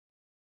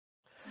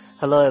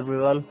Hello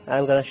everyone,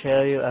 I'm gonna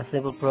show you a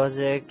simple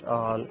project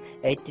on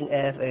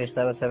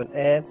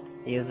 18F4550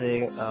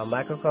 using a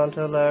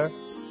microcontroller,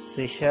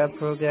 C#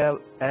 program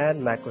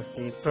and Macro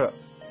C Pro.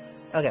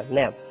 Okay,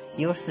 now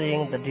you're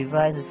seeing the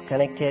device is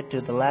connected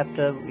to the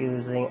laptop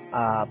using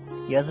a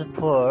USB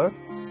port.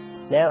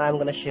 Now I'm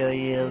gonna show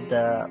you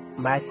the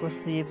Macro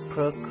C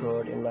Pro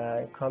code in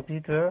my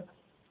computer.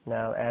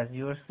 Now as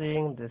you're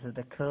seeing, this is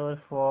the code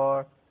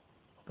for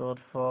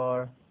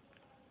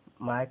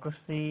Macro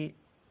C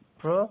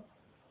Pro,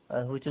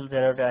 which will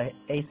generate a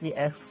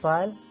ACX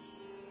file,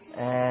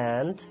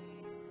 and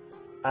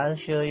I'll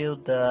show you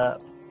the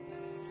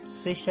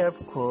C#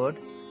 code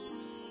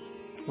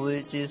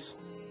which is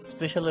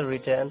specially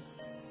written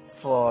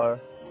for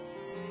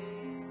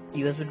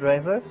USB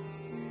driver.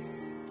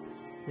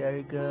 There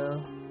you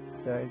go,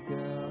 there you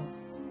go,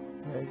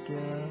 there you go,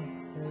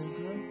 there you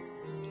go.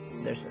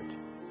 That's it.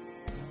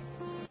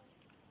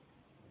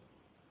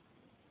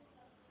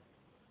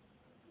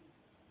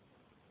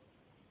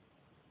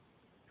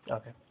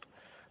 Okay,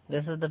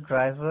 this is the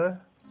driver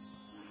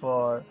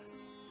for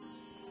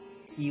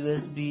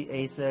USB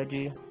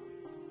HID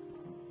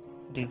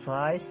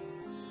device.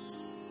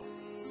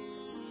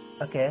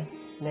 Okay,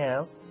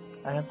 now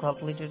I have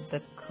completed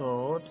the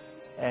code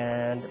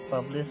and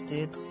published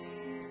it.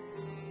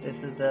 This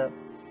is the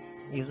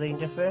user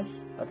interface.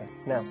 Okay,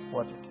 now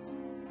watch it.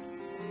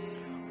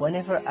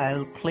 Whenever I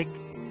will click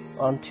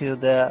onto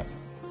the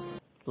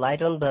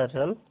light on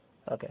button,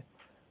 okay,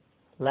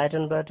 light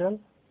on button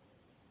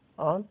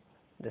on,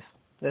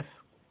 this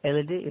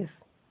LED is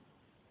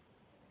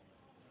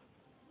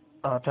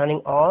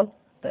turning on.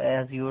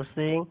 As you are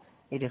seeing,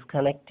 it is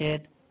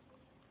connected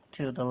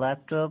to the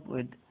laptop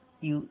with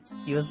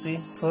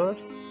USB port.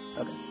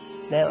 Okay,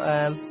 now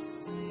I am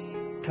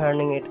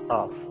turning it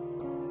off.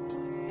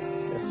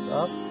 This is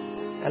off.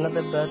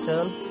 Another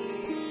button,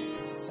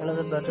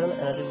 another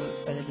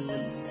LED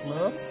will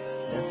glow.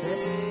 That's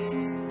it.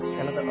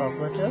 Another off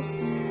button.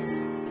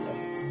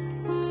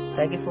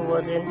 Thank you for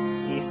watching.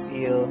 If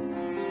you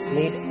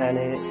need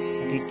any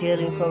detailed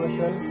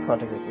information,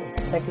 contact with me.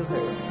 Thank you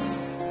very much.